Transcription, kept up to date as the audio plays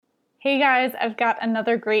Hey guys, I've got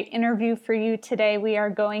another great interview for you today. We are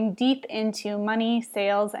going deep into money,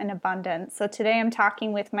 sales, and abundance. So today I'm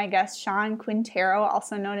talking with my guest, Sean Quintero,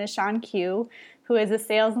 also known as Sean Q, who is a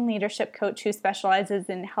sales and leadership coach who specializes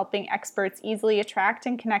in helping experts easily attract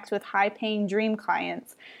and connect with high-paying dream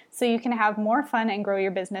clients so you can have more fun and grow your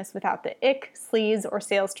business without the ick, sleaze, or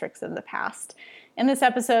sales tricks of the past. In this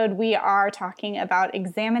episode, we are talking about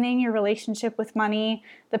examining your relationship with money,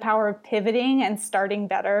 the power of pivoting and starting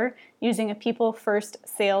better using a people-first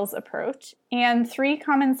sales approach, and 3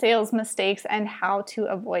 common sales mistakes and how to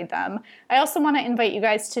avoid them. I also want to invite you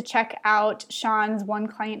guys to check out Sean's One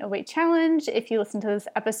Client Away Challenge. If you listen to this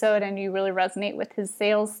episode and you really resonate with his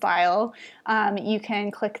sales style, you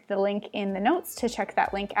can click the link in the notes to check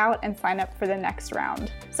that link out and sign up for the next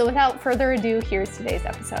round. So without further ado, here's today's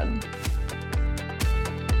episode.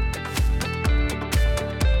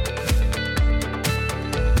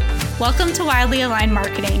 Welcome to Wildly Aligned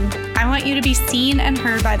Marketing. I want you to be seen and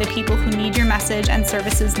heard by the people who need your message and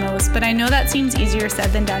services most, but I know that seems easier said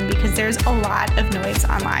than done because there's a lot of noise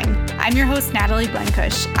online. I'm your host, Natalie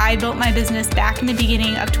Blenkush. I built my business back in the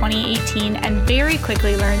beginning of 2018 and very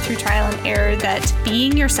quickly learned through trial and error that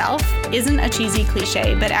being yourself isn't a cheesy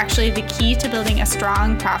cliche, but actually the key to building a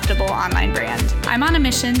strong, profitable online brand. I'm on a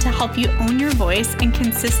mission to help you own your voice and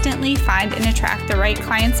consistently find and attract the right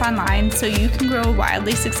clients online so you can grow a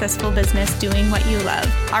wildly successful business doing what you love.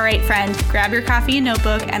 All right, friend, grab your coffee and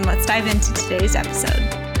notebook and let's dive into today's episode.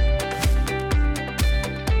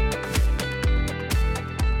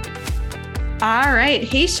 All right.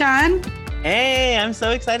 Hey, Sean. Hey, I'm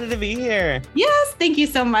so excited to be here. Yes, thank you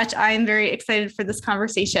so much. I am very excited for this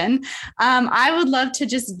conversation. I would love to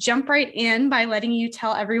just jump right in by letting you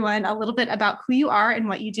tell everyone a little bit about who you are and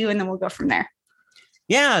what you do, and then we'll go from there.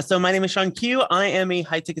 Yeah, so my name is Sean Q. I am a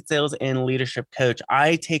high-ticket sales and leadership coach.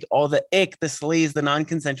 I take all the ick, the sleaze, the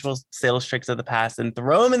non-consensual sales tricks of the past and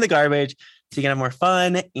throw them in the garbage so you can have more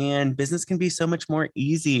fun and business can be so much more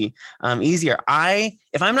easier.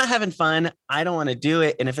 If I'm not having fun, I don't want to do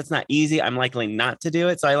it. And if it's not easy, I'm likely not to do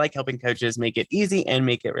it. So I like helping coaches make it easy and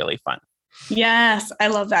make it really fun. Yes, I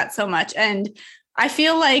love that so much. And I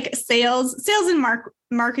feel like sales and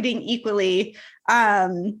marketing equally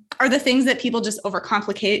are the things that people just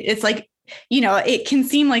overcomplicate. It's like, it can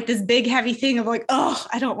seem like this big, heavy thing of like, oh,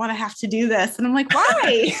 I don't want to have to do this. And I'm like,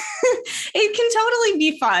 why? It can totally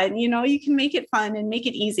be fun. You can make it fun and make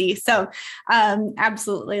it easy. So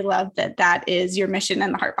absolutely love that is your mission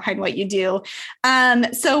and the heart behind what you do.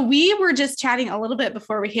 So we were just chatting a little bit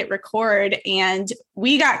before we hit record, and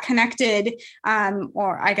we got connected,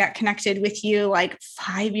 or I got connected with you like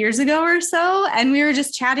 5 years ago or so. And we were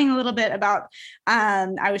just chatting a little bit about,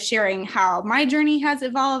 I was sharing how my journey has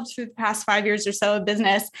evolved through the past 5 years or so of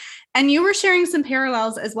business. And you were sharing some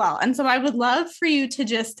parallels as well. And so I would love for you to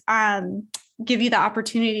just give you the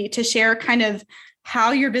opportunity to share kind of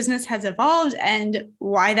how your business has evolved and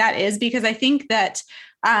why that is, because I think that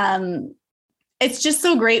it's just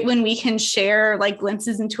so great when we can share like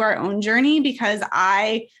glimpses into our own journey, because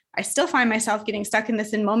I still find myself getting stuck in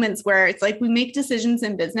this in moments where it's like we make decisions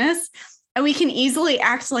in business and we can easily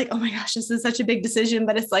act like, oh my gosh, this is such a big decision.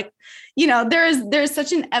 But it's like, there's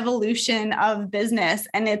such an evolution of business,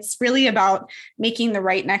 and it's really about making the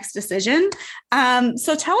right next decision.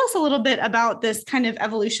 So tell us a little bit about this kind of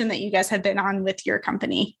evolution that you guys have been on with your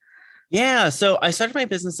company. Yeah, so I started my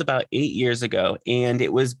business about 8 years ago, and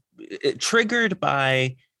it was triggered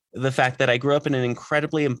by the fact that I grew up in an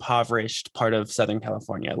incredibly impoverished part of Southern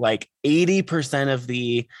California. Like 80% of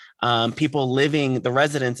the people living, the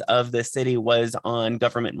residents of the city was on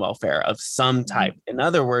government welfare of some type. In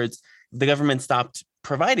other words, the government stopped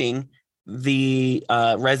providing, the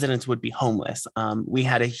residents would be homeless. We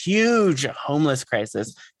had a huge homeless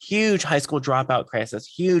crisis, huge high school dropout crisis,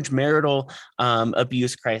 huge marital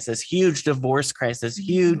abuse crisis, huge divorce crisis,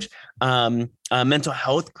 huge mental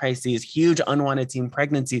health crises, huge unwanted teen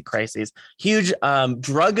pregnancy crises, huge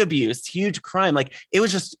drug abuse, huge crime. Like it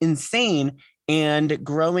was just insane. And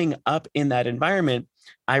growing up in that environment,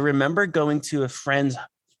 I remember going to a friend's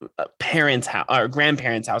parents' house or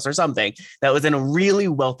grandparents' house or something that was in a really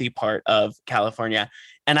wealthy part of California.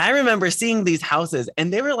 And I remember seeing these houses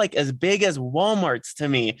and they were like as big as Walmarts to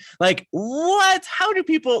me. Like, what? How do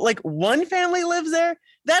people, like one family lives there?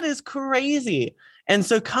 That is crazy. And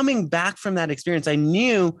so coming back from that experience, I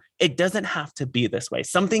knew it doesn't have to be this way.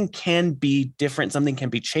 Something can be different. Something can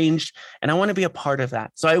be changed. And I want to be a part of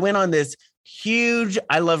that. So I went on this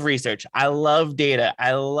I love research. I love data.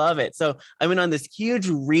 I love it. So I went on this huge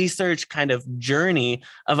research kind of journey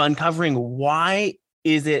of uncovering why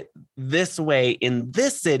is it this way in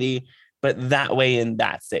this city, but that way in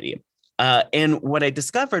that city. And what I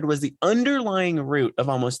discovered was the underlying root of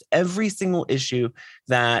almost every single issue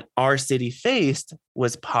that our city faced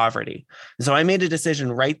was poverty. So I made a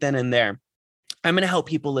decision right then and there. I'm going to help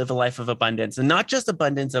people live a life of abundance, and not just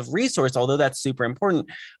abundance of resource, although that's super important,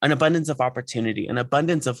 an abundance of opportunity, an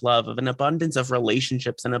abundance of love, of an abundance of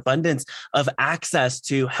relationships, an abundance of access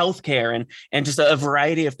to healthcare, and just a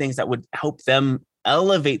variety of things that would help them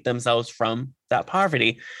elevate themselves from that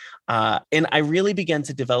poverty. And I really began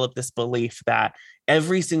to develop this belief that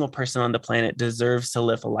every single person on the planet deserves to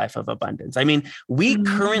live a life of abundance. I mean, we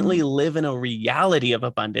currently live in a reality of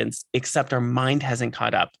abundance, except our mind hasn't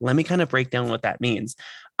caught up. Let me kind of break down what that means.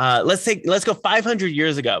 Let's go 500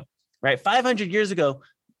 years ago, right? 500 years ago,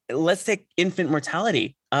 let's take infant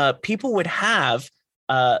mortality. People would have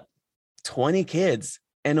 20 kids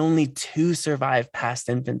and only 2 survive past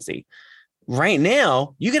infancy. Right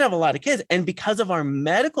now, you can have a lot of kids. And because of our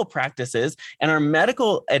medical practices and our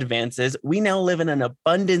medical advances, we now live in an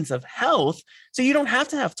abundance of health. So you don't have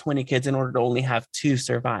to have 20 kids in order to only have 2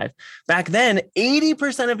 survive. Back then,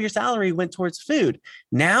 80% of your salary went towards food.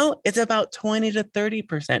 Now it's about 20 to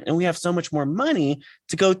 30%. And we have so much more money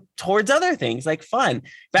to go towards other things like fun.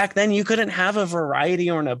 Back then, you couldn't have a variety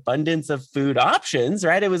or an abundance of food options,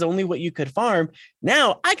 right? It was only what you could farm.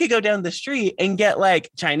 Now I could go down the street and get like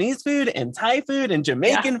Chinese food and Thai food and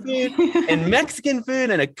Jamaican food and Mexican food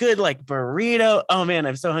and a good like burrito. Oh man,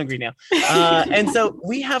 I'm so hungry now. And so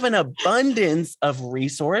we have an abundance of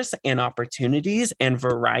resource and opportunities and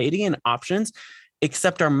variety and options,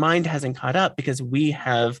 except our mind hasn't caught up because we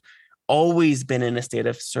have always been in a state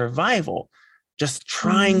of survival, just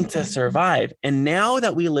trying to survive. And now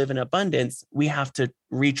that we live in abundance, we have to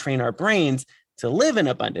retrain our brains to live in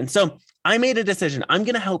abundance. So I made a decision. I'm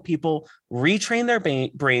going to help people retrain their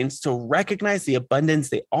brains to recognize the abundance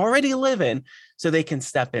they already live in so they can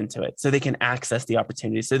step into it, so they can access the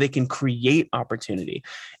opportunity, so they can create opportunity.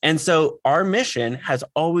 And so our mission has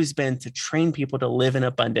always been to train people to live in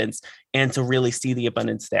abundance and to really see the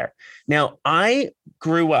abundance there. Now, I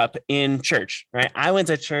grew up in church, right? I went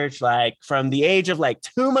to church like from the age of like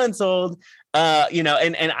 2 months old.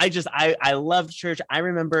 And I loved church. I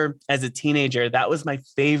remember as a teenager, that was my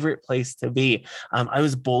favorite place to be. I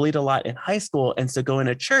was bullied a lot in high school. And so going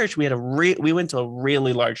to church, we went to a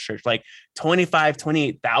really large church, like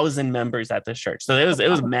 28,000 members at this church. So it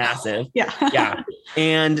was massive. Yeah. Yeah.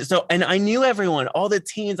 And I knew everyone, all the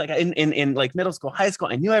teens, like in like middle school, high school,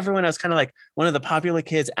 I knew everyone. I was kind of like one of the popular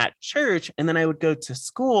kids at church. And then I would go to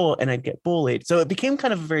school and I'd get bullied. So it became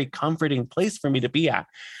kind of a very comforting place for me to be at.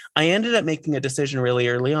 I ended up making a decision really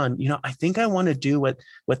early on. I think I want to do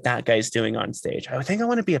what that guy's doing on stage. I think I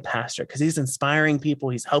want to be a pastor because he's inspiring people.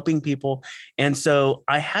 He's helping people. And so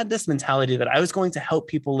I had this mentality that I was going to help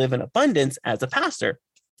people live in abundance as a pastor.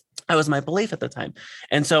 That was my belief at the time.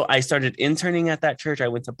 And so I started interning at that church. I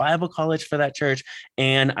went to Bible college for that church,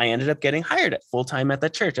 and I ended up getting hired at full-time at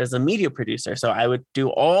that church as a media producer. So I would do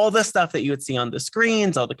all the stuff that you would see on the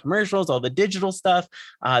screens, all the commercials, all the digital stuff.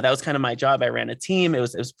 That was kind of my job. I ran a team. It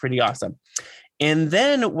was pretty awesome. And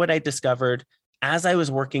then what I discovered as I was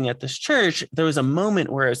working at this church, there was a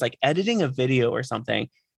moment where I was like editing a video or something,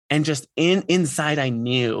 and just inside I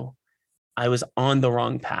knew I was on the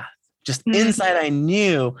wrong path. Just inside I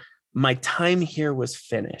knew my time here was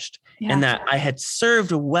finished and that I had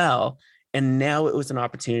served well. And now it was an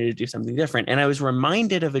opportunity to do something different. And I was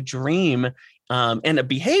reminded of a dream and a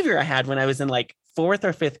behavior I had when I was in like 4th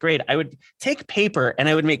or 5th grade. I would take paper and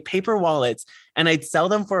I would make paper wallets and I'd sell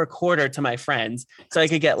them for $0.25 to my friends so I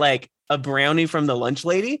could get like a brownie from the lunch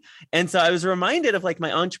lady. And so I was reminded of like my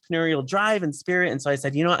entrepreneurial drive and spirit. And so I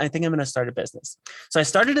said, you know what? I think I'm going to start a business. So I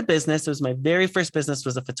started a business. It was my very first business,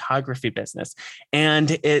 was a photography business.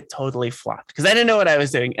 And it totally flopped because I didn't know what I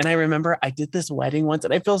was doing. And I remember I did this wedding once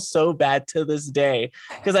and I feel so bad to this day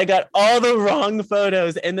because I got all the wrong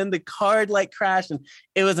photos and then the card like crashed and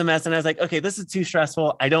it was a mess. And I was like, okay, this is too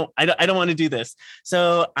stressful. I don't want to do this.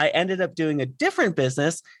 So I ended up doing a different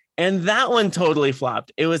business. And that one totally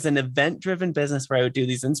flopped. It was an event-driven business where I would do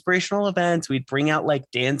these inspirational events. We'd bring out like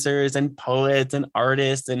dancers and poets and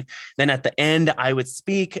artists. And then at the end, I would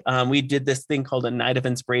speak. We did this thing called a night of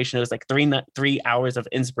inspiration. It was like 3 hours of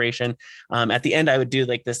inspiration. At the end, I would do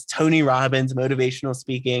like this Tony Robbins motivational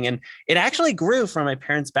speaking. And it actually grew from my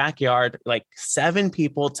parents' backyard, like 7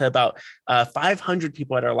 people to about 500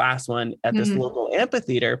 people at our last one at this local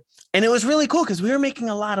amphitheater. And it was really cool because we were making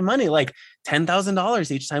a lot of money, like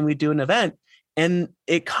 $10,000 each time we do an event. And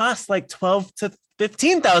it cost like $12,000 to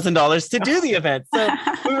 $15,000 to do the event. So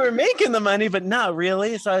we were making the money, but not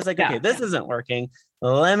really. So I was like, okay, this isn't working.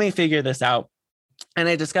 Let me figure this out. And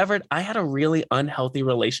I discovered I had a really unhealthy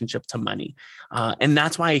relationship to money. And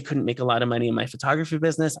that's why I couldn't make a lot of money in my photography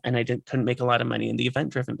business. And I couldn't make a lot of money in the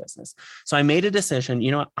event-driven business. So I made a decision,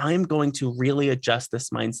 you know what, I'm going to really adjust this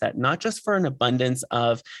mindset, not just for an abundance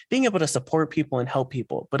of being able to support people and help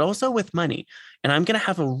people, but also with money. And I'm going to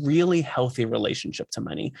have a really healthy relationship to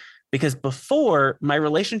money. Because before, my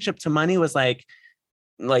relationship to money was like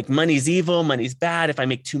money's evil, money's bad. If I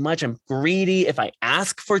make too much, I'm greedy. If I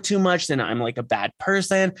ask for too much, then I'm like a bad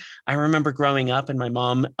person. I remember growing up and my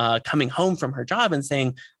mom coming home from her job and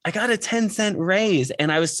saying, I got a 10-cent raise.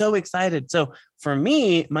 And I was so excited. So for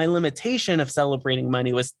me, my limitation of celebrating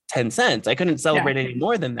money was 10 cents. I couldn't celebrate any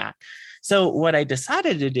more than that. So what I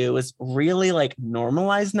decided to do was really like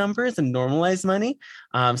normalize numbers and normalize money.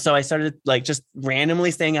 So I started like just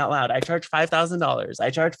randomly saying out loud, I charge $5,000.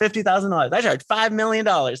 I charge $50,000. I charge $5 million.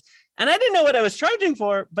 And I didn't know what I was charging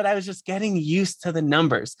for, but I was just getting used to the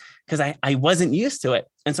numbers because I wasn't used to it.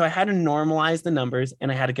 And so I had to normalize the numbers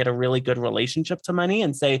and I had to get a really good relationship to money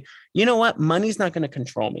and say, you know what? Money's not going to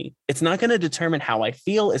control me. It's not going to determine how I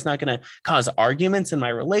feel. It's not going to cause arguments in my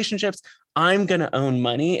relationships. I'm going to own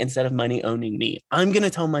money instead of money owning me. I'm going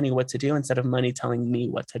to tell money what to do instead of money telling me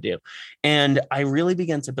what to do. And I really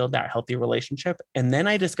began to build that healthy relationship. And then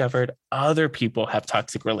I discovered other people have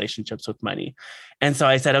toxic relationships with money. And so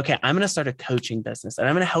I said, okay, I'm going to start a coaching business and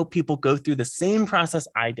I'm going to help people go through the same process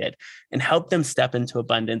I did and help them step into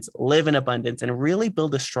abundance, live in abundance, and really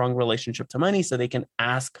build a strong relationship to money so they can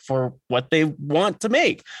ask for what they want to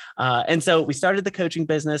make. And so we started the coaching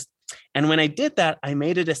business. And when I did that, I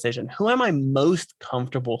made a decision. Who am I most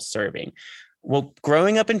comfortable serving? Well,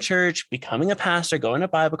 growing up in church, becoming a pastor, going to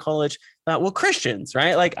Bible college, thought, well, Christians,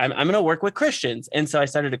 right? Like I'm going to work with Christians. And so I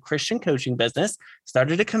started a Christian coaching business,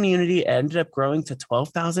 started a community, ended up growing to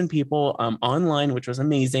 12,000 people online, which was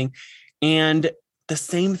amazing. And the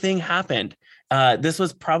same thing happened. This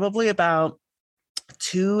was probably about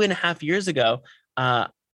 2.5 years ago.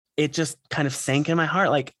 It just kind of sank in my heart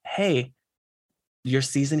like, hey, your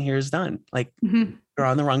season here is done. Like you're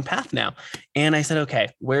on the wrong path now. And I said, okay,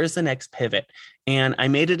 where's the next pivot? And I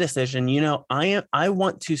made a decision, you know, I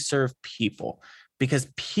want to serve people because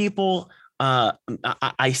people,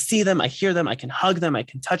 I see them, I hear them, I can hug them, I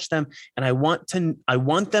can touch them. And I want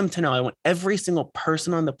them to know, I want every single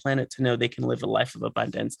person on the planet to know they can live a life of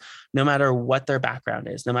abundance, no matter what their background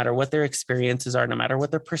is, no matter what their experiences are, no matter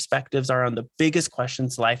what their perspectives are on the biggest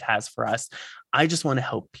questions life has for us. I just want to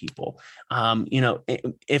help people. You know,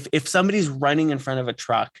 if somebody's running in front of a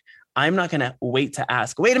truck, I'm not going to wait to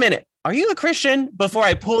ask, wait a minute, are you a Christian before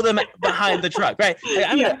I pull them behind the truck, right? Like,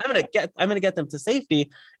 I'm going to get them to safety.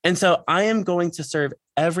 And so I am going to serve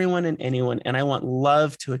everyone and anyone. And I want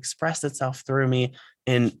love to express itself through me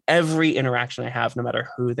in every interaction I have, no matter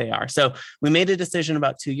who they are. So we made a decision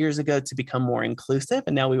about 2 years ago to become more inclusive.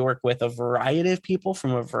 And now we work with a variety of people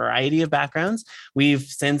from a variety of backgrounds. We've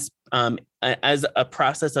since, as a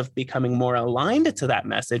process of becoming more aligned to that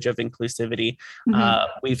message of inclusivity,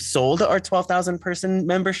 we've sold our 12,000 person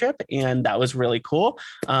membership, and that was really cool.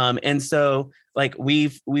 And so like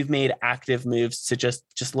we've made active moves to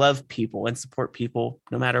just love people and support people,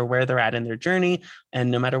 no matter where they're at in their journey and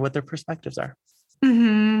no matter what their perspectives are.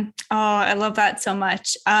 Oh, I love that so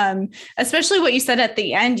much. Especially what you said at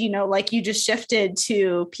the end, you know, like you just shifted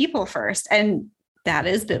to people first, and that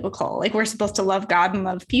is biblical. Like we're supposed to love God and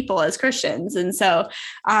love people as Christians. And so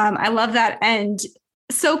I love that. And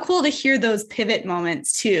so cool to hear those pivot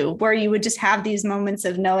moments too, where you would just have these moments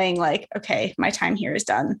of knowing like, okay, my time here is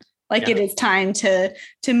done. Like it is time to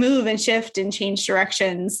move and shift and change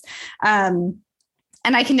directions.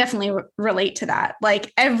 And I can definitely relate to that.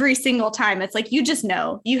 Like every single time, it's like, you just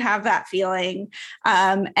know, you have that feeling.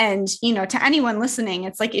 And, you know, to anyone listening,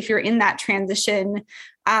 it's like, if you're in that transition,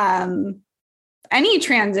 any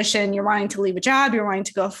transition, you're wanting to leave a job, you're wanting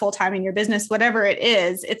to go full-time in your business, whatever it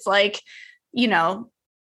is, it's like, you know,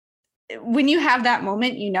 when you have that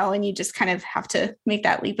moment, you know, and you just kind of have to make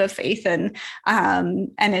that leap of faith. And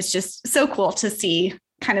it's just so cool to see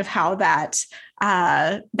kind of how that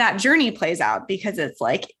journey plays out, because it's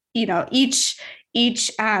like, you know, each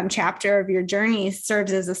chapter of your journey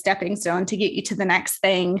serves as a stepping stone to get you to the next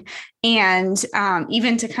thing. And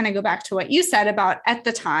even to kind of go back to what you said about at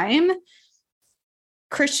the time,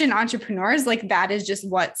 Christian entrepreneurs, like that is just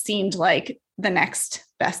what seemed like the next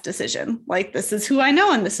best decision. Like, this is who I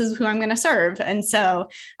know and this is who I'm going to serve. And so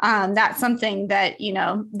that's something that, you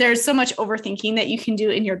know, there's so much overthinking that you can do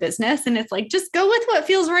in your business. And it's like, just go with what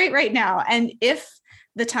feels right now. And if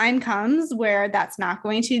the time comes where that's not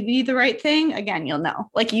going to be the right thing, again, you'll know,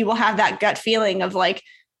 like you will have that gut feeling of like,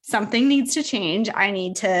 something needs to change. I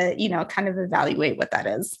need to, you know, kind of evaluate what that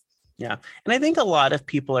is. Yeah. And I think a lot of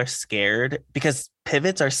people are scared because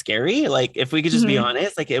pivots are scary. Like if we could just be Mhm.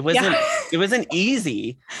 honest, like Yeah. it wasn't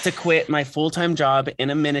easy to quit my full-time job in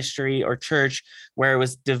a ministry or church where I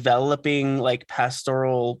was developing like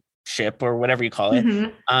pastoral ship or whatever you call it.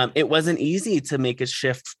 Mhm. It wasn't easy to make a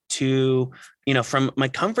shift to, from my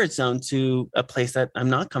comfort zone to a place that I'm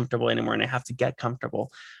not comfortable anymore and I have to get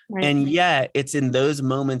comfortable. Right. And yet it's in those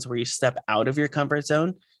moments where you step out of your comfort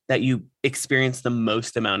zone that you experience the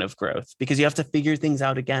most amount of growth because you have to figure things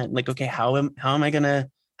out again. Like, okay, how am I gonna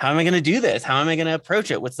do this? How am I gonna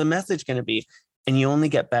approach it? What's the message gonna be? And you only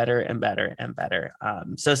get better and better and better.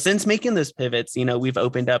 So since making those pivots, we've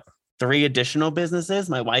opened up 3 additional businesses.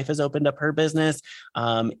 My wife has opened up her business.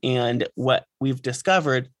 And what we've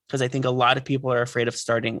discovered, because I think a lot of people are afraid of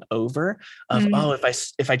starting over, of, Mm. oh,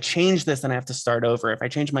 if I change this, then I have to start over. If I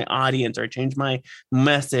change my audience or I change my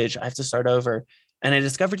message, I have to start over. And I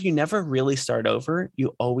discovered you never really start over.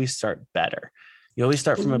 You always start better. You always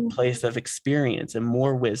start from a Ooh. place of experience and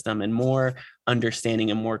more wisdom and more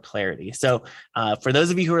understanding and more clarity. So, for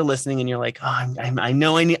those of you who are listening and you're like, oh, I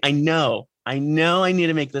know I need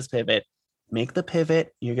to make this pivot. Make the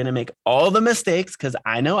pivot. You're going to make all the mistakes because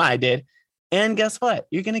I know I did. And guess what?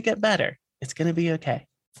 You're going to get better. It's going to be okay.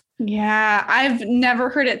 Yeah, I've never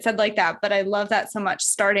heard it said like that, but I love that so much,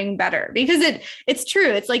 starting better, because it's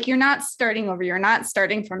true. It's like you're not starting over, you're not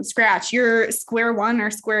starting from scratch. Your square one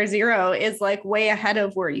or square zero is like way ahead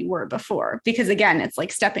of where you were before, because again, it's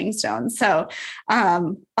like stepping stones. So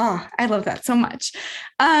oh, I love that so much.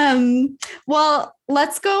 Well,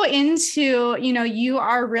 let's go into, you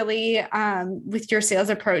are really, with your sales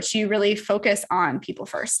approach, you really focus on people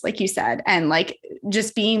first, like you said, and like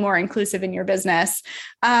just being more inclusive in your business.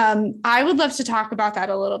 I would love to talk about that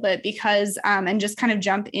a little bit because, and just kind of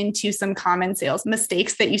jump into some common sales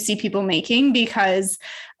mistakes that you see people making, because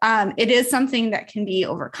it is something that can be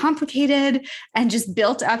overcomplicated and just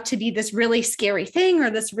built up to be this really scary thing or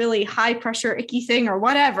this really high pressure, icky thing or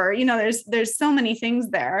whatever. There's so many things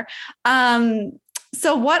there.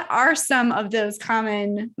 So what are some of those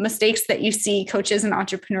common mistakes that you see coaches and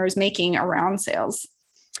entrepreneurs making around sales?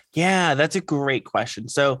 Yeah, that's a great question.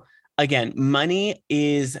 So again, money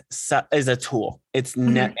is a tool. It's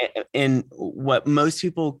Mhm. and what most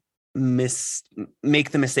people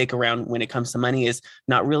make the mistake around when it comes to money is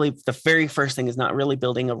not really, the very first thing is not really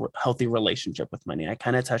building a healthy relationship with money. I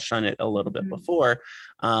kind of touched on it a little bit before.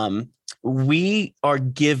 We are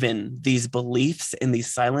given these beliefs and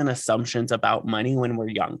these silent assumptions about money when we're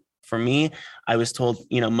young. For me, I was told,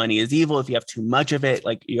 money is evil. If you have too much of it,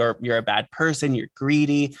 like you're a bad person, you're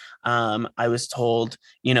greedy. I was told,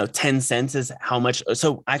 10 cents is how much.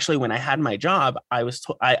 So actually, when I had my job,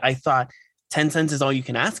 I thought 10 cents is all you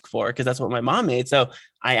can ask for because that's what my mom made. So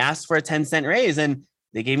I asked for a 10-cent raise and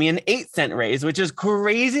they gave me an 8-cent raise, which is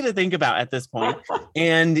crazy to think about at this point.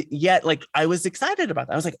 And yet, like, I was excited about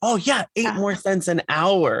that. I was like, oh yeah, 8 more cents an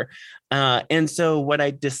hour. And so what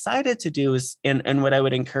I decided to do is, and what I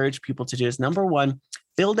would encourage people to do is, number one,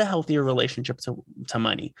 build a healthier relationship to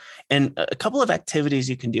money. And a couple of activities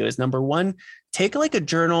you can do is, number one, take like a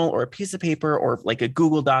journal or a piece of paper or like a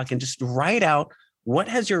Google Doc and just write out, what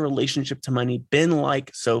has your relationship to money been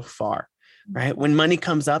like so far, right? When money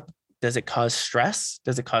comes up, does it cause stress?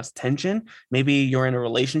 Does it cause tension? Maybe you're in a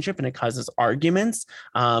relationship and it causes arguments.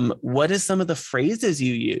 What is some of the phrases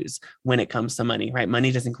you use when it comes to money, right?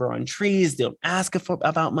 Money doesn't grow on trees. Don't ask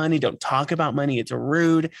about money. Don't talk about money. It's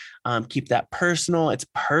rude. Keep that personal. It's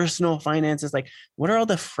personal finances. Like, what are all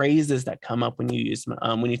the phrases that come up when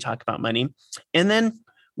you talk about money? And then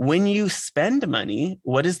when you spend money,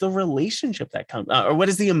 what is the relationship that comes, or what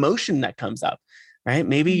is the emotion that comes up? Right?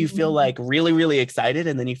 Maybe you feel like really, really excited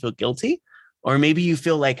and then you feel guilty. Or maybe you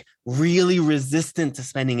feel like really resistant to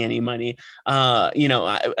spending any money. One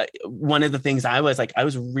of the things I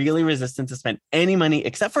was really resistant to spend any money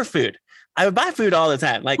except for food. I would buy food all the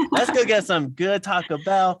time. Like, let's go get some good Taco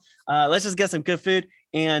Bell. Let's just get some good food.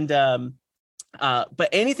 And, but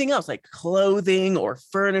anything else like clothing or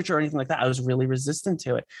furniture or anything like that, I was really resistant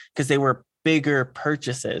to it because they were bigger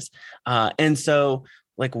purchases. And so,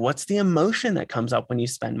 like, what's the emotion that comes up when you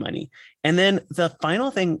spend money? And then the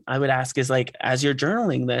final thing I would ask is, like, as you're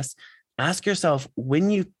journaling this, ask yourself,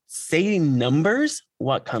 when you say numbers,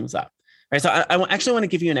 what comes up? Right. So I actually want to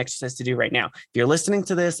give you an exercise to do right now. If you're listening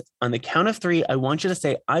to this, on the count of 3, I want you to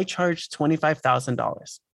say, I charge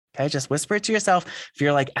 $25,000. Okay. Just whisper it to yourself. If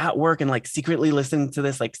you're like at work and like secretly listening to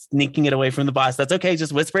this, like sneaking it away from the boss, that's okay.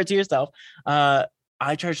 Just whisper it to yourself. I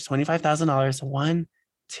charge $25,000. 1,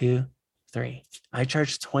 2, 3. I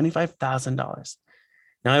charged $25,000.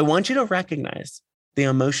 Now I want you to recognize the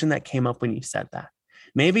emotion that came up when you said that.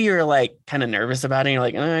 Maybe you're like kind of nervous about it. You're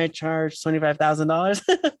like, oh, I charge $25,000,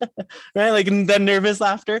 right? Like the nervous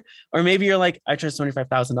laughter. Or maybe you're like, I charge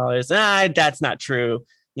 $25,000. That's not true.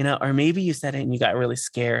 Or maybe you said it and you got really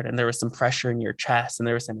scared and there was some pressure in your chest and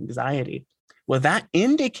there was some anxiety. Well, that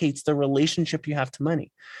indicates the relationship you have to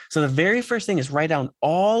money. So the very first thing is write down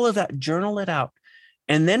all of that, journal it out,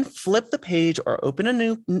 and then flip the page or open a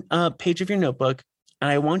new page of your notebook. And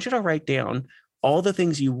I want you to write down all the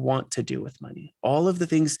things you want to do with money, all of the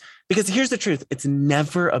things, because here's the truth. It's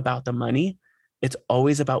never about the money. It's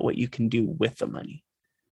always about what you can do with the money.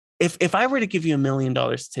 If I were to give you $1 million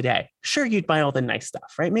today, sure, you'd buy all the nice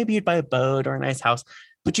stuff, right? Maybe you'd buy a boat or a nice house,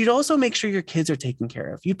 but you'd also make sure your kids are taken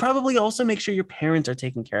care of. You'd probably also make sure your parents are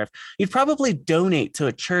taken care of. You'd probably donate to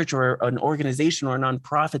a church or an organization or a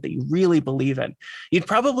nonprofit that you really believe in. You'd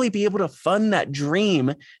probably be able to fund that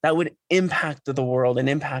dream that would impact the world and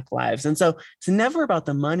impact lives. And so it's never about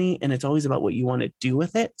the money, and it's always about what you want to do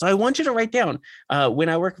with it. So I want you to write down, when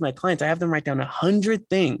I work with my clients, I have them write down 100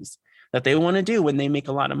 things that they want to do when they make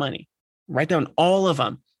a lot of money. Write down all of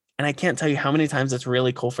them. And I can't tell you how many times it's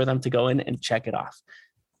really cool for them to go in and check it off.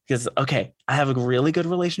 Because, okay, I have a really good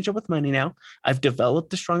relationship with money now. I've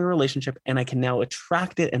developed a stronger relationship and I can now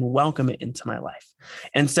attract it and welcome it into my life.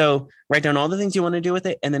 And so write down all the things you want to do with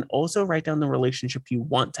it. And then also write down the relationship you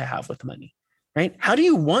want to have with money, right? How do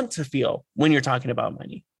you want to feel when you're talking about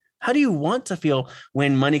money? How do you want to feel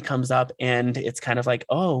when money comes up and it's kind of like,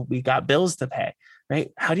 oh, we got bills to pay,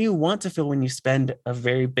 right? How do you want to feel when you spend a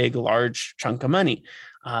very big, large chunk of money?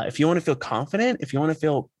 If you want to feel confident, if you want to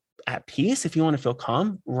feel at peace, if you want to feel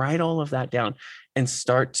calm, write all of that down and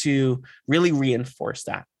start to really reinforce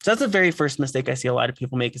that. So that's the very first mistake I see a lot of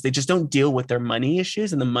people make, is they just don't deal with their money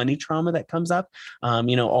issues and the money trauma that comes up,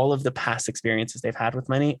 all of the past experiences they've had with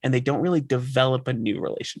money, and they don't really develop a new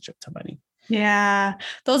relationship to money. Yeah,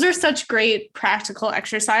 those are such great practical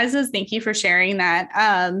exercises. Thank you for sharing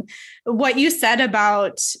that. What you said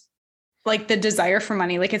about like the desire for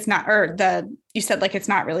money, like it's not, you said like it's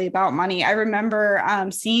not really about money. I remember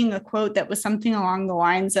seeing a quote that was something along the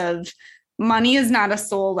lines of, money is not a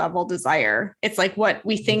soul level desire. It's like what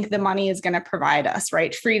we think the money is going to provide us,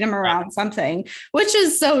 right? Freedom around something, which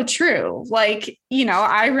is so true. Like,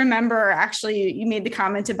 I remember actually you made the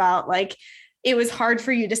comment about like, it was hard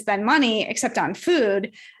for you to spend money except on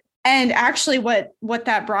food. And actually what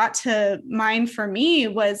that brought to mind for me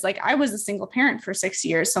was like, I was a single parent for 6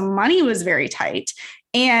 years. So money was very tight.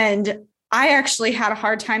 And I actually had a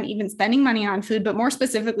hard time even spending money on food, but more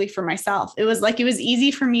specifically for myself. It was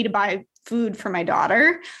easy for me to buy food for my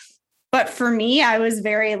daughter. But for me, I was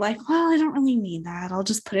very like, well, I don't really need that. I'll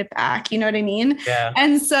just put it back. You know what I mean? Yeah.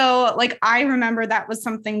 And so like, I remember that was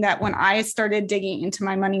something that when I started digging into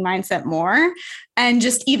my money mindset more, and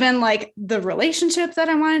just even like the relationship that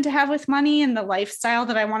I wanted to have with money and the lifestyle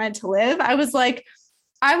that I wanted to live, I was like,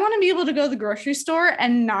 I want to be able to go to the grocery store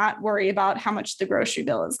and not worry about how much the grocery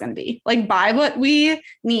bill is going to be. Like buy what we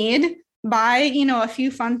need, buy, a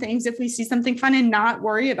few fun things if we see something fun, and not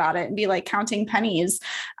worry about it and be like counting pennies.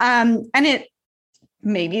 And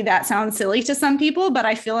maybe that sounds silly to some people, but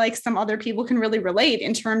I feel like some other people can really relate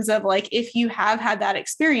in terms of like, if you have had that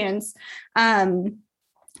experience,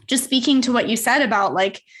 just speaking to what you said about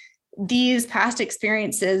like, these past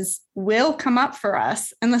experiences will come up for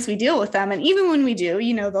us unless we deal with them. And even when we do,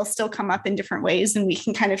 they'll still come up in different ways and we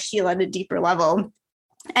can kind of heal at a deeper level.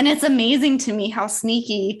 And it's amazing to me how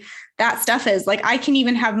sneaky that stuff is. Like I can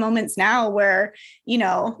even have moments now where,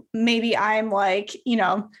 maybe I'm like,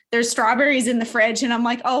 there's strawberries in the fridge and I'm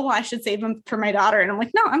like, oh, well, I should save them for my daughter. And I'm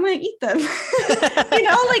like, no, I'm going to eat them.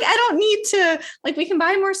 Like I don't need to, like, we can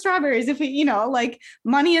buy more strawberries if we, like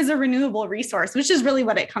money is a renewable resource, which is really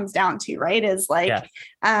what it comes down to, right? Is like,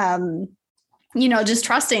 just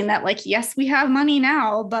trusting that like, yes, we have money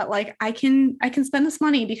now, but like, I can spend this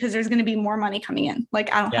money because there's going to be more money coming in.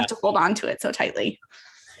 Like, I don't have to hold on to it so tightly.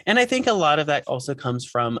 And I think a lot of that also comes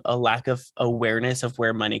from a lack of awareness of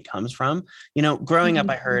where money comes from. Growing up,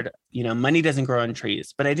 I heard, money doesn't grow on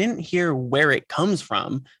trees, but I didn't hear where it comes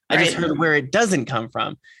from. I just heard where it doesn't come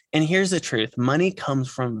from. And here's the truth. Money comes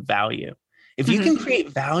from value. If you can create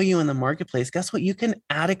value in the marketplace, guess what? You can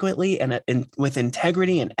adequately and with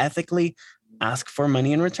integrity and ethically ask for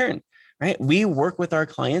money in return, right? We work with our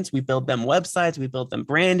clients. We build them websites. We build them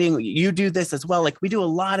branding. You do this as well. Like we do a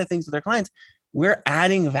lot of things with our clients. We're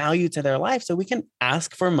adding value to their life so we can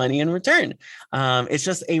ask for money in return. It's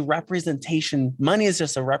just a representation. Money is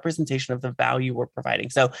just a representation of the value we're providing.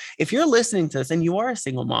 So if you're listening to this and you are a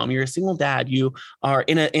single mom, you're a single dad, you are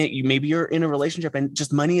maybe you're in a relationship and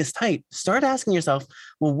just money is tight, start asking yourself,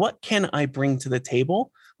 well, what can I bring to the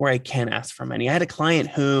table where I can ask for money? I had a client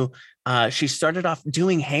who She started off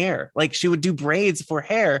doing hair. Like she would do braids for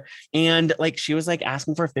hair. And like, she was like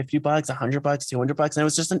asking for $50, $100, $200. And it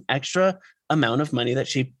was just an extra amount of money that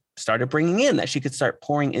she started bringing in that she could start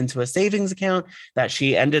pouring into a savings account, that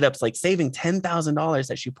she ended up like saving $10,000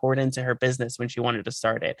 that she poured into her business when she wanted to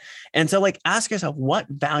start it. And so like, ask yourself, what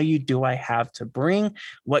value do I have to bring?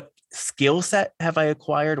 What skill set have I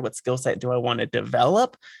acquired? What skill set do I want to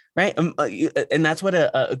develop? Right. And that's what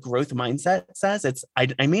a growth mindset says. It's,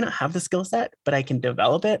 I may not have the skill set, but I can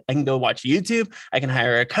develop it. I can go watch YouTube. I can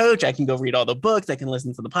hire a coach. I can go read all the books. I can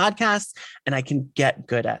listen to the podcasts, and I can get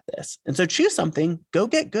good at this. And so choose something, go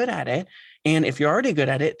get good at it. And if you're already good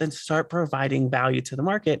at it, then start providing value to the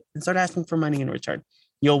market and start asking for money in return.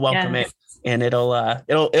 You'll welcome it, and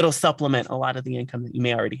it'll supplement a lot of the income that you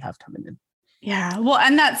may already have coming in. Yeah. Well,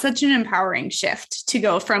 and that's such an empowering shift to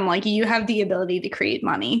go from like, you have the ability to create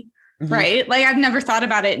money, right? Like I've never thought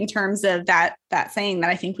about it in terms of that saying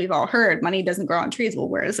that I think we've all heard, money doesn't grow on trees. Well,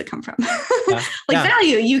 where does it come from?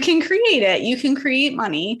 Value, you can create it, you can create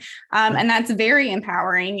money. And that's very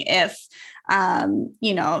empowering if,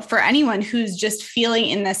 for anyone who's just feeling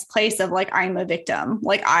in this place of like, I'm a victim,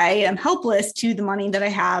 like I am helpless to the money that I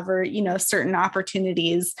have, or, certain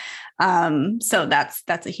opportunities. So that's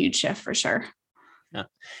a huge shift for sure. Yeah.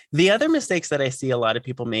 The other mistakes that I see a lot of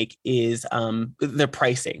people make is their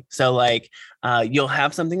pricing. So like you'll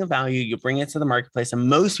have something of value, you bring it to the marketplace, and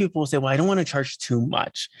most people will say, well, I don't want to charge too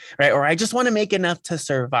much, right? Or I just want to make enough to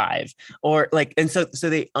survive, or like, and so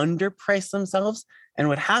they underprice themselves. And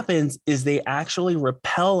what happens is they actually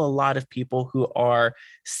repel a lot of people who are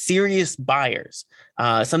serious buyers.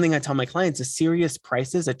 Something I tell my clients is serious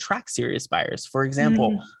prices attract serious buyers. For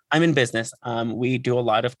example, I'm in business. We do a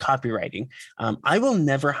lot of copywriting. I will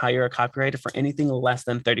never hire a copywriter for anything less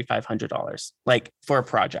than $3,500, like for a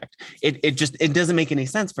project. It doesn't make any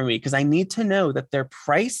sense for me, because I need to know that their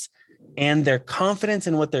price and their confidence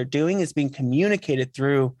in what they're doing is being communicated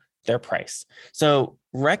through their price. So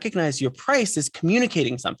recognize your price is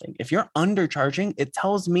communicating something. If you're undercharging, it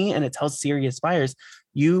tells me, and it tells serious buyers,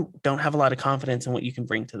 you don't have a lot of confidence in what you can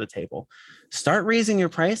bring to the table. Start raising your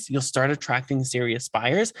price. You'll start attracting serious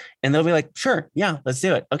buyers, and they'll be like, sure, yeah, let's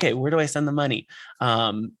do it. Okay, where do I send the money?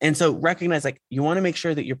 And so recognize, like, you want to make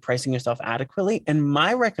sure that you're pricing yourself adequately. And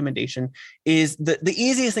my recommendation is the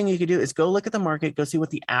easiest thing you could do is go look at the market, go see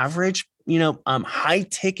what the average, high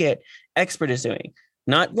ticket expert is doing.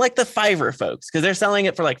 Not like the Fiverr folks, because they're selling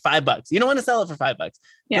it for like $5. You don't want to sell it for $5.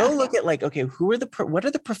 Yeah. Go look at like, okay, what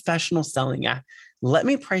are the professionals selling at? Let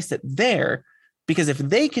me price it there, because if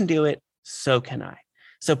they can do it, so can I.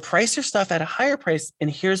 So price your stuff at a higher price. And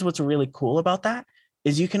here's what's really cool about that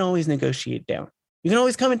is you can always negotiate down. You can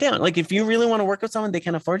always come it down. Like if you really want to work with someone, they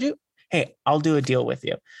can afford you. Hey, I'll do a deal with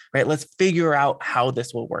you, right? Let's figure out how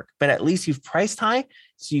this will work. But at least you've priced high,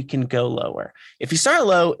 so you can go lower. If you start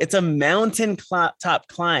low, it's a mountain top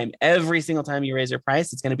climb. Every single time you raise your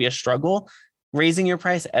price, it's going to be a struggle raising your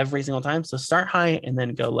price every single time. So start high and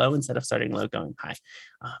then go low instead of starting low, going high.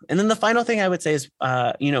 And then the final thing I would say is,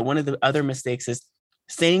 one of the other mistakes is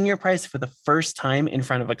saying your price for the first time in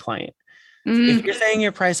front of a client. If you're saying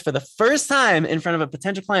your price for the first time in front of a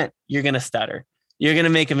potential client, you're going to stutter. You're going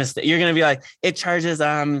to make a mistake. You're going to be like, it charges,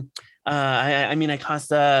 I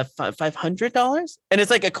cost $500. And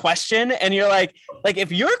it's like a question. And you're like,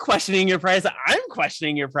 if you're questioning your price, I'm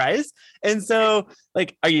questioning your price. And so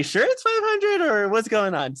like, are you sure it's 500 or what's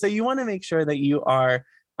going on? So you want to make sure that you are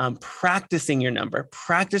practicing your number,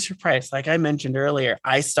 practice your price. Like I mentioned earlier,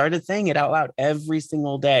 I started saying it out loud every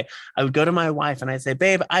single day. I would go to my wife and I'd say,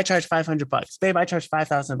 babe, I charge $500. Babe, I charge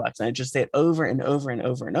 $5,000. And I just say it over and over and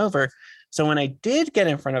over and over. So when I did get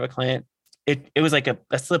in front of a client, it was like a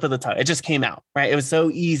slip of the tongue. It just came out, right? It was so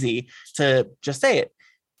easy to just say it.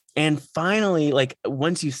 And finally, like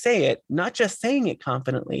once you say it, not just saying it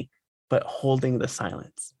confidently, but holding the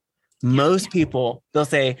silence. Most people, they'll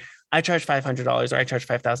say, I charge $500 or I charge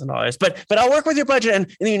 $5,000, but I'll work with your budget. And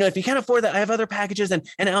if you can't afford that, I have other packages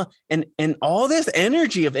and all this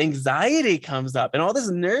energy of anxiety comes up and all this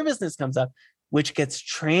nervousness comes up, which gets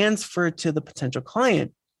transferred to the potential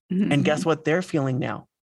client. And guess what they're feeling now?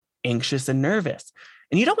 Anxious and nervous.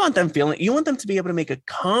 And you don't want them you want them to be able to make a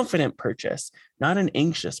confident purchase, not an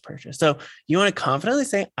anxious purchase. So you want to confidently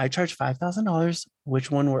say, I charge $5,000.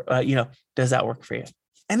 Which one, does that work for you?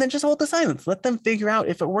 And then just hold the silence. Let them figure out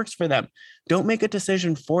if it works for them. Don't make a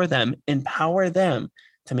decision for them. Empower them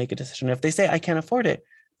to make a decision. If they say, I can't afford it.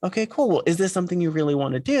 Okay, cool. Well, is this something you really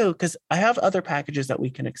want to do? Because I have other packages that we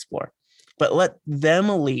can explore. But let them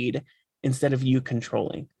lead instead of you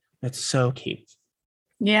controlling. That's so key.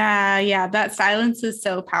 Yeah. That silence is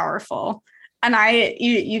so powerful. And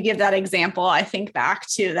you give that example. I think back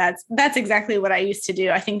to that's exactly what I used to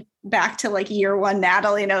do. I think back to like year one,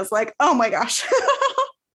 Natalie, and I was like, oh my gosh,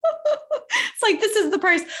 it's like, this is the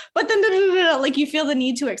price. But then like you feel the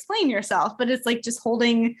need to explain yourself, but it's like just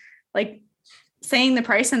holding, like saying the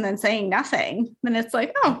price and then saying nothing. And it's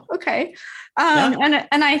like, oh, okay.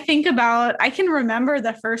 And I think about, I can remember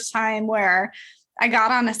the first time where I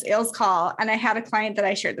got on a sales call and I had a client that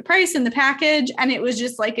I shared the price and the package, and it was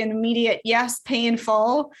just like an immediate yes, pay in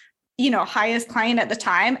full, highest client at the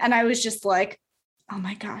time. And I was just like, oh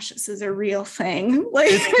my gosh, this is a real thing. Like,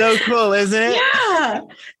 it's so cool, isn't it? Yeah,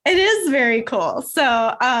 it is very cool. So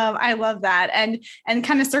I love that. And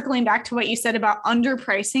kind of circling back to what you said about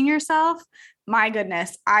underpricing yourself, my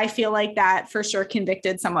goodness, I feel like that for sure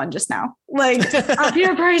convicted someone just now. Like, up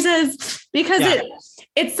your prices, because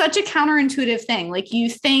it's such a counterintuitive thing. Like, you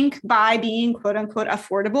think by being quote unquote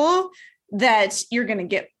affordable that you're going to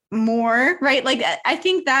get more, right? Like, I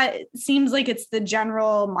think that seems like it's the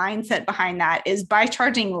general mindset behind that is by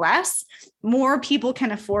charging less, more people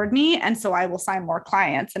can afford me. And so I will sign more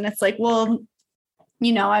clients. And it's like, well,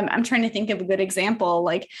 I'm trying to think of a good example,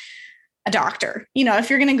 like a doctor. If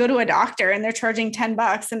you're going to go to a doctor and they're charging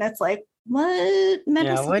 $10 and it's like, what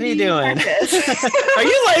medicine? Yeah, what are you doing? Are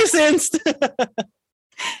you licensed?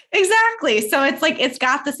 Exactly. So it's like, it's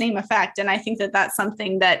got the same effect. And I think that that's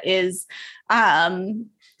something that is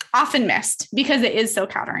often missed because it is so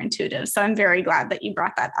counterintuitive. So I'm very glad that you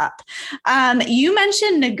brought that up. You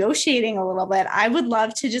mentioned negotiating a little bit. I would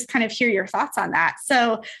love to just kind of hear your thoughts on that.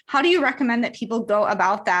 So how do you recommend that people go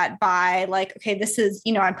about that by like, okay, this is,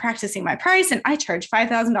 I'm practicing my price and I charge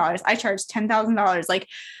 $5,000. I charge $10,000. Like,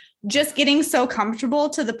 just getting so comfortable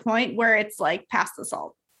to the point where it's like, pass the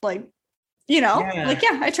salt, like,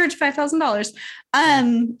 I charge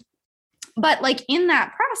 $5,000. But like in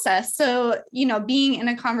that process, so, being in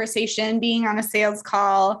a conversation, being on a sales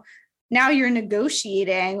call, now you're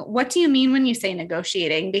negotiating. What do you mean when you say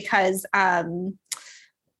negotiating? Because I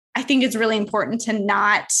think it's really important to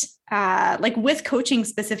not like with coaching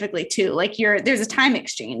specifically too, like there's a time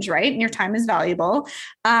exchange, right? And your time is valuable.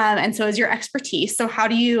 And so is your expertise. So how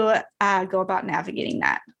do you go about navigating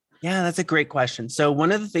that? Yeah, that's a great question. So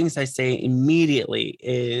one of the things I say immediately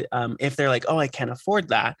is if they're like, oh, I can't afford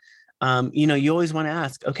that. You always want to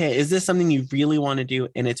ask, okay, is this something you really want to do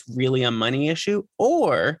and it's really a money issue?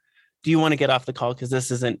 Or do you want to get off the call because this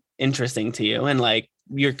isn't interesting to you? And like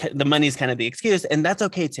the money's kind of the excuse, and that's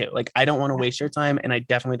okay too. Like, I don't want to waste your time and I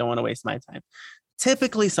definitely don't want to waste my time.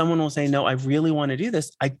 Typically someone will say, no, I really want to do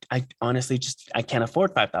this. I honestly I can't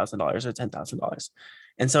afford $5,000 or $10,000.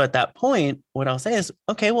 And so at that point, what I'll say is,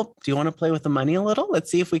 okay, well, do you want to play with the money a little?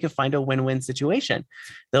 Let's see if we can find a win-win situation.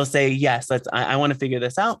 They'll say, yes, I want to figure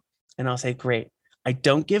this out. And I'll say, great. I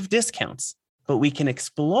don't give discounts, but we can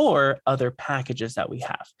explore other packages that we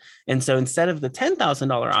have. And so instead of the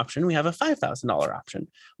 $10,000 option, we have a $5,000 option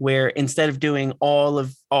where instead of doing all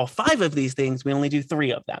 5 of these things, we only do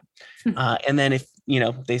 3 of them. And then if,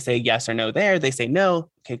 they say yes or no there, they say no.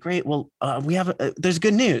 Okay, great. Well, there's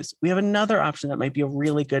good news. We have another option that might be a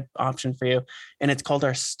really good option for you. And it's called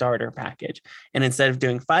our starter package. And instead of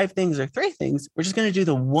doing 5 things or 3 things, we're just going to do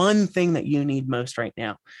the one thing that you need most right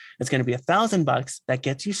now. It's going to be $1,000 that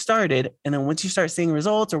gets you started. And then once you start seeing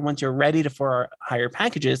results or once you're ready for our higher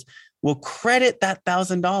packages, we'll credit that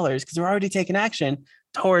 $1,000 because we're already taking action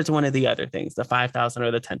towards one of the other things, the $5,000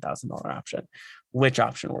 or the $10,000 option. Which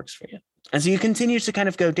option works for you? And so you continue to kind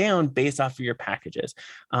of go down based off of your packages.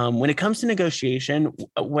 When it comes to negotiation,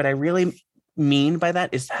 what I really mean by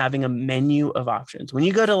that is having a menu of options. When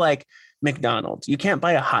you go to like McDonald's, you can't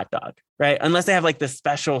buy a hot dog, right? Unless they have like the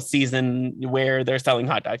special season where they're selling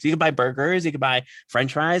hot dogs. You can buy burgers, you can buy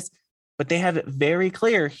French fries, but they have it very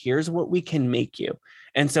clear. Here's what we can make you.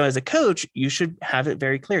 And so as a coach, you should have it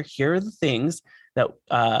very clear. Here are the things that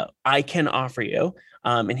I can offer you.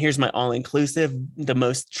 And here's my all-inclusive, the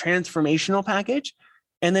most transformational package.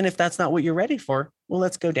 And then if that's not what you're ready for, well,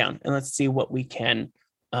 let's go down and let's see what we can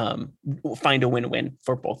find a win-win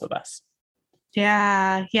for both of us.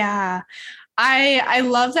 Yeah. Yeah. I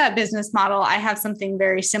love that business model. I have something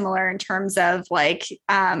very similar in terms of like,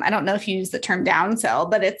 I don't know if you use the term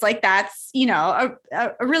downsell, but it's like, that's,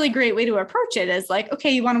 a really great way to approach it is like,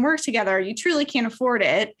 okay, you want to work together. You truly can't afford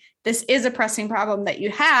it. This is a pressing problem that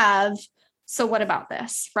you have. So what about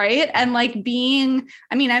this? Right. And like I've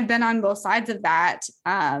been on both sides of that.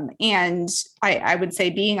 And I would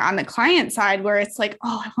say being on the client side where it's like,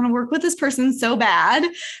 oh, I want to work with this person so bad.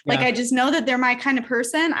 Like, I just know that they're my kind of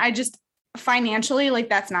person. Financially, like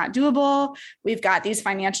that's not doable. We've got these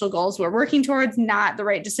financial goals we're working towards, not the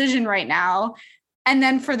right decision right now. And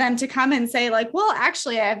then for them to come and say like, well,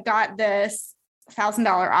 actually I've got this $1,000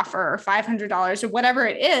 offer or $500 or whatever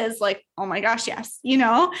it is, like, oh my gosh, yes,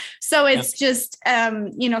 so it's just,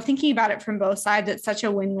 thinking about it from both sides, it's such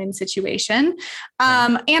a win-win situation.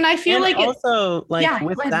 And I feel like also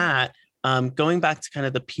with that, going back to kind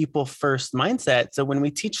of the people first mindset. So when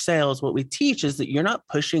we teach sales, what we teach is that you're not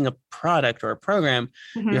pushing a product or a program,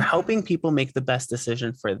 you're helping people make the best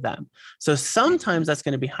decision for them. So sometimes that's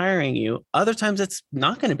going to be hiring you. Other times it's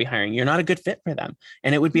not going to be hiring. You're not a good fit for them.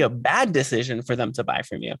 And it would be a bad decision for them to buy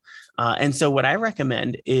from you. And so what I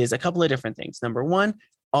recommend is a couple of different things. Number one,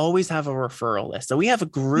 always have a referral list. So we have a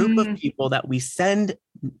group of people that we send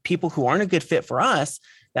people who aren't a good fit for us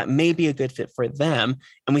that may be a good fit for them.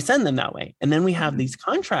 And we send them that way. And then we have these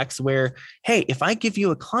contracts where, hey, if I give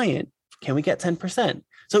you a client, can we get 10%?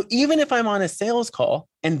 So even if I'm on a sales call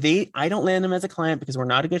and I don't land them as a client because we're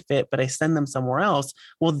not a good fit, but I send them somewhere else,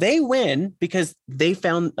 well, they win because they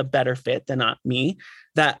found a better fit than not me.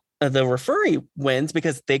 That the referee wins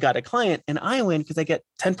because they got a client, and I win because I get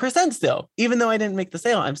 10% still. Even though I didn't make the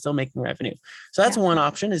sale, I'm still making revenue. So that's one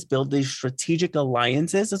option, is build these strategic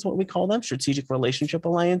alliances, is what we call them, strategic relationship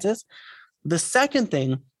alliances. The second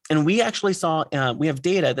thing, and we actually saw, we have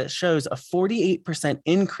data that shows a 48%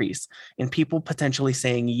 increase in people potentially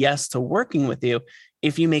saying yes to working with you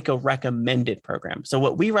if you make a recommended program. So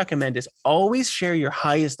what we recommend is always share your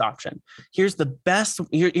highest option. Here's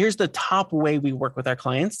the top way we work with our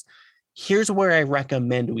clients. Here's where I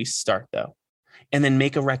recommend we start though. And then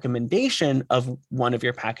make a recommendation of one of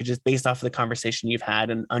your packages based off of the conversation you've had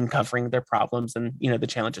and uncovering their problems and the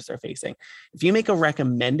challenges they're facing. If you make a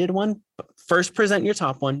recommended one, first present your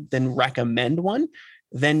top one, then recommend one,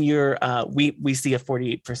 then we see a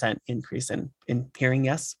 48% increase in hearing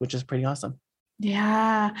yes, which is pretty awesome.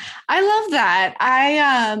 Yeah, I love that.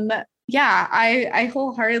 I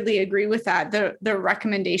wholeheartedly agree with that. The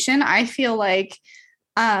recommendation, I feel like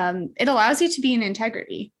it allows you to be in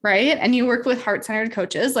integrity, right? And you work with heart-centered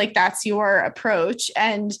coaches, like that's your approach.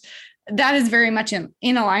 And that is very much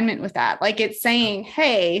in alignment with that. Like it's saying,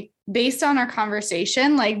 hey, based on our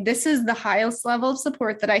conversation, like this is the highest level of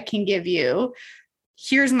support that I can give you.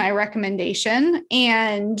 Here's my recommendation.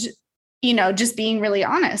 And just being really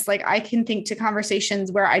honest, like I can think to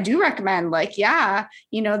conversations where I do recommend like,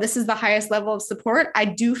 this is the highest level of support. I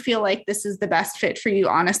do feel like this is the best fit for you,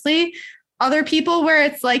 honestly. Other people where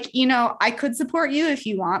it's like, I could support you if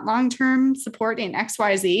you want long-term support in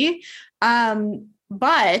XYZ.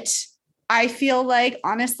 But I feel like,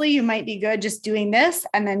 honestly, you might be good just doing this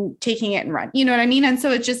and then taking it and run. You know what I mean? And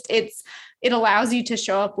so it allows you to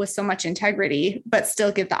show up with so much integrity, but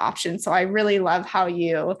still get the option. So I really love how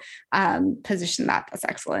you position that. That's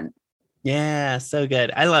excellent. Yeah, so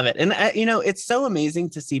good. I love it. And, it's so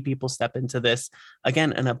amazing to see people step into this,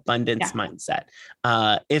 again, an abundance mindset.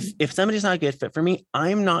 If somebody's not a good fit for me,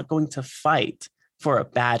 I'm not going to fight for a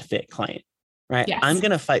bad fit client, right? Yes. I'm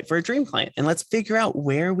going to fight for a dream client, and let's figure out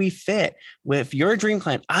where we fit with your dream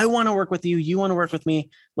client. I want to work with you. You want to work with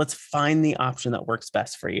me. Let's find the option that works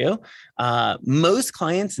best for you. Most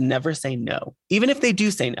clients never say no. Even if they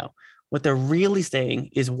do say no, what they're really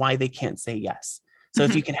saying is why they can't say yes. So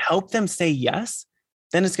if you can help them say yes,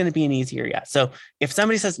 then it's going to be an easier yes. So if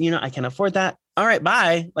somebody says, I can afford that. All right,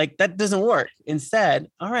 bye. Like that doesn't work. Instead,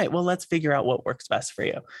 all right, well, let's figure out what works best for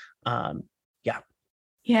you.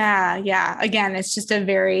 Yeah. Again, it's just a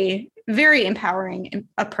very, very empowering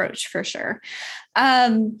approach for sure.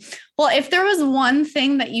 Well, if there was one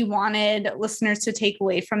thing that you wanted listeners to take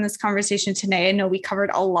away from this conversation today, I know we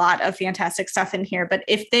covered a lot of fantastic stuff in here, but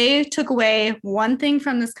if they took away one thing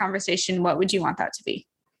from this conversation, what would you want that to be?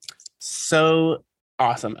 So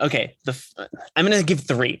awesome. Okay. I'm going to give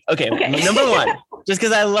 3. Okay. Number 1, just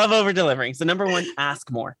because I love over delivering. So number 1,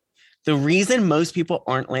 ask more. The reason most people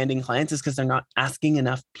aren't landing clients is because they're not asking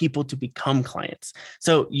enough people to become clients.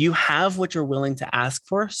 So you have what you're willing to ask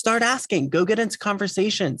for. Start asking. Go get into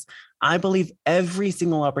conversations. I believe every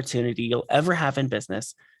single opportunity you'll ever have in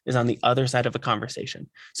business is on the other side of a conversation.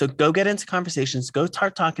 So go get into conversations, go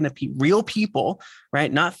start talking to real people,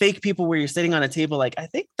 right? Not fake people where you're sitting on a table like, I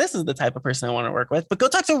think this is the type of person I want to work with, but go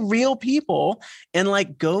talk to real people and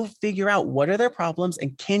go figure out what are their problems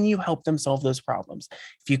and can you help them solve those problems?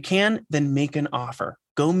 If you can, then make an offer.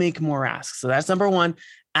 Go make more asks. So that's number 1,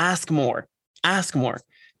 ask more.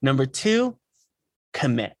 Number 2,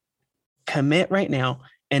 commit right now.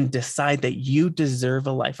 And decide that you deserve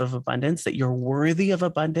a life of abundance, that you're worthy of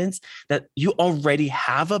abundance, that you already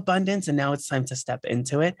have abundance, and now it's time to step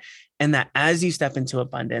into it. And that as you step into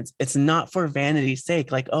abundance, it's not for vanity's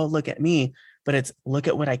sake, like, oh, look at me, but it's look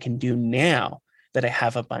at what I can do now that I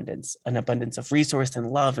have abundance, an abundance of resource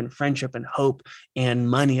and love and friendship and hope and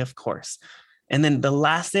money, of course. And then the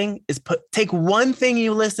last thing is take one thing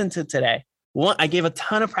you listened to today. I gave a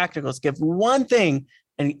ton of practicals. Give one thing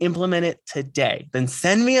and implement it today. Then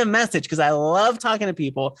send me a message, because I love talking to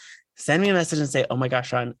people. Send me a message and say, oh my gosh,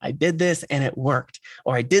 Sean, I did this and it worked.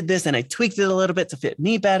 Or I did this and I tweaked it a little bit to fit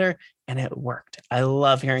me better and it worked. I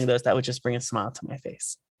love hearing those. That would just bring a smile to my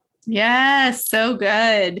face. Yes, so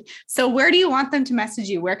good. So where do you want them to message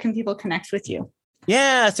you? Where can people connect with you?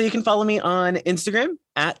 Yeah, so you can follow me on Instagram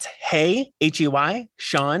at Hey, Hey, Sean,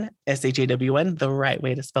 SHAWN, the right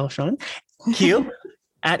way to spell Sean, Q,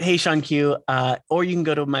 at Hey Sean Q, or you can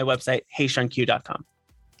go to my website, heyseanq.com.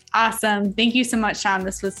 Awesome. Thank you so much, Sean.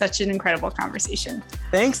 This was such an incredible conversation.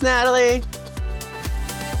 Thanks, Natalie.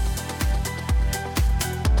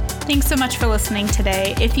 Thanks so much for listening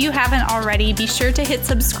today. If you haven't already, be sure to hit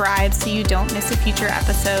subscribe so you don't miss a future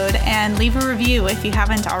episode, and leave a review if you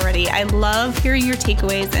haven't already. I love hearing your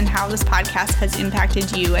takeaways and how this podcast has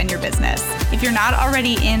impacted you and your business. If you're not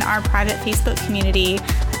already in our private Facebook community,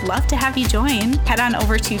 I'd love to have you join. Head on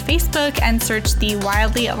over to Facebook and search the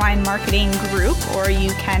Wildly Aligned Marketing group, or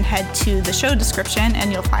you can head to the show description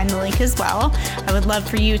and you'll find the link as well. I would love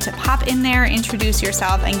for you to pop in there, introduce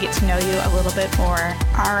yourself, and get to know you a little bit more.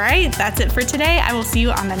 All right, that's it for today. I will see you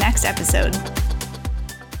on the next episode.